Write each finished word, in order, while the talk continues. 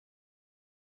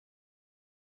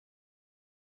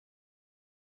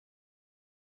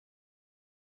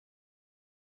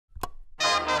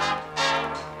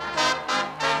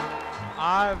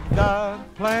I've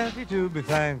got plenty to be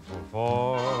thankful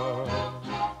for.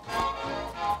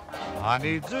 My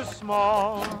needs are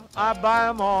small, I buy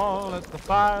 'em all at the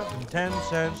 5 and 10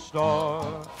 cent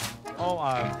store. Oh,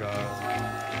 I've got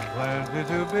plenty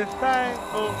to be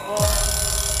thankful for.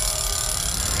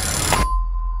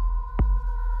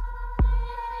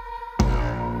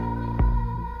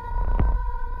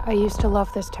 I used to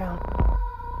love this town.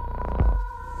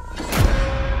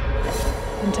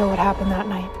 Until what happened that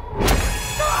night.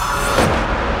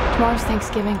 Tomorrow's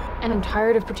Thanksgiving, and I'm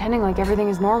tired of pretending like everything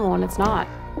is normal and it's not.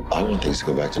 I want things to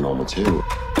go back to normal, too.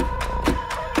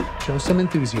 Show some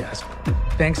enthusiasm.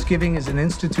 Thanksgiving is an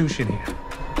institution here.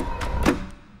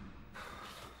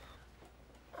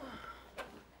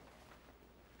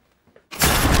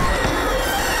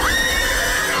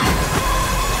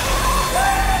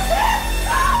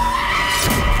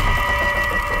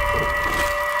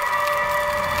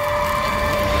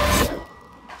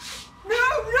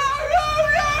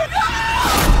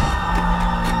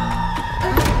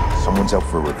 Someone's out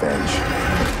for revenge,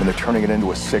 and they're turning it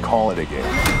into a sick holiday game.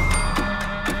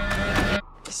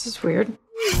 This is weird.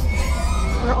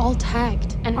 We're all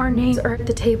tagged, and our names are at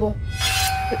the table.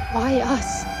 But why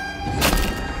us?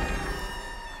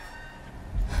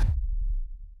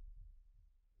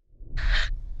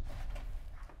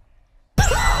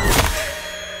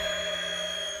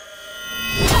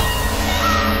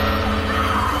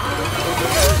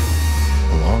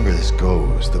 The longer this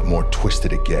goes, the more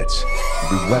twisted it gets.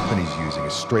 Every weapon he's using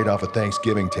is straight off a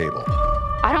Thanksgiving table.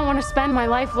 I don't want to spend my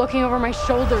life looking over my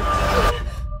shoulder.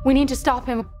 We need to stop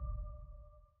him.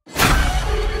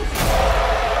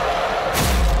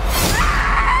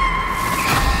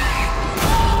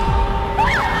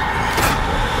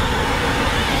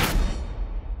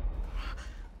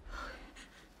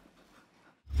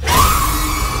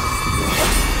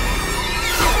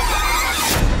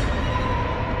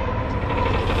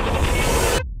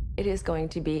 It is going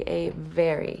to be a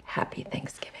very happy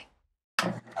Thanksgiving.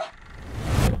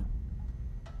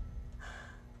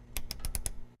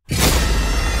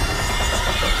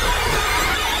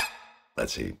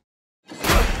 Let's see.